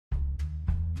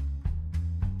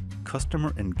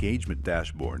Customer Engagement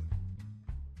Dashboard.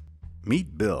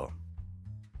 Meet Bill.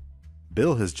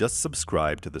 Bill has just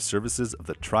subscribed to the services of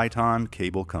the Triton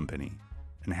Cable Company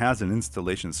and has an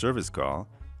installation service call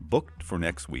booked for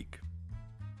next week.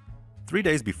 3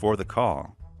 days before the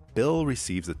call, Bill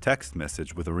receives a text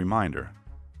message with a reminder.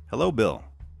 "Hello, Bill.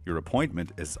 Your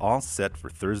appointment is all set for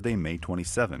Thursday, May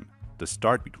 27, to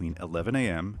start between 11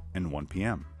 a.m. and 1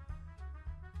 p.m.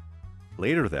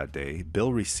 Later that day,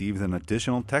 Bill receives an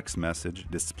additional text message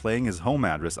displaying his home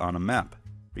address on a map,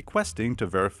 requesting to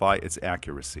verify its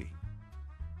accuracy.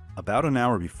 About an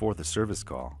hour before the service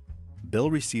call,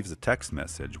 Bill receives a text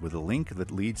message with a link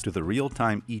that leads to the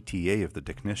real-time ETA of the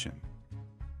technician.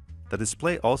 The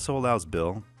display also allows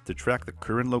Bill to track the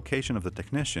current location of the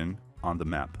technician on the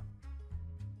map.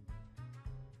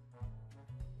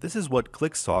 This is what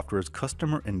ClickSoftware's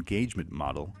customer engagement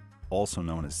model, also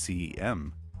known as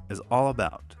CEM, is all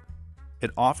about.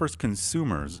 It offers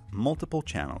consumers multiple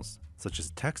channels, such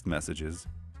as text messages,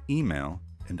 email,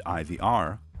 and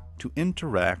IVR, to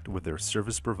interact with their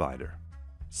service provider.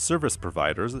 Service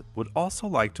providers would also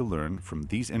like to learn from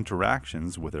these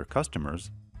interactions with their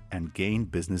customers and gain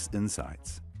business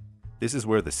insights. This is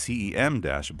where the CEM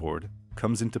dashboard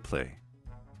comes into play.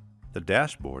 The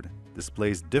dashboard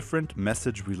displays different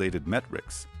message-related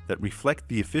metrics that reflect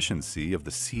the efficiency of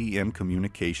the CEM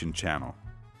communication channel.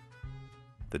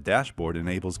 The dashboard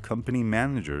enables company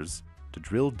managers to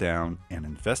drill down and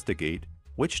investigate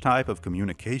which type of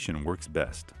communication works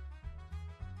best.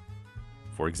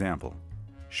 For example,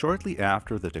 shortly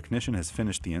after the technician has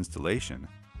finished the installation,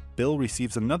 Bill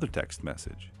receives another text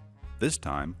message, this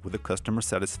time with a customer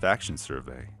satisfaction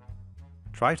survey.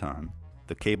 Triton,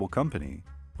 the cable company,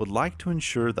 would like to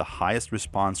ensure the highest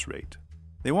response rate.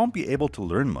 They won't be able to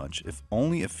learn much if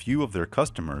only a few of their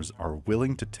customers are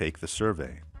willing to take the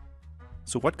survey.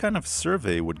 So what kind of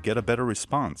survey would get a better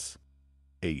response?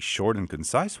 A short and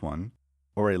concise one,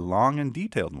 or a long and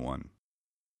detailed one?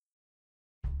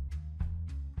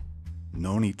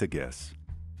 No need to guess.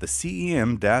 The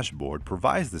CEM dashboard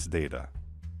provides this data.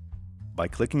 By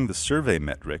clicking the survey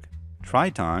metric,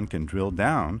 Triton can drill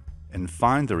down and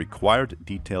find the required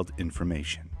detailed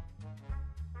information.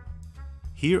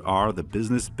 Here are the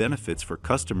business benefits for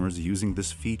customers using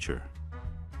this feature.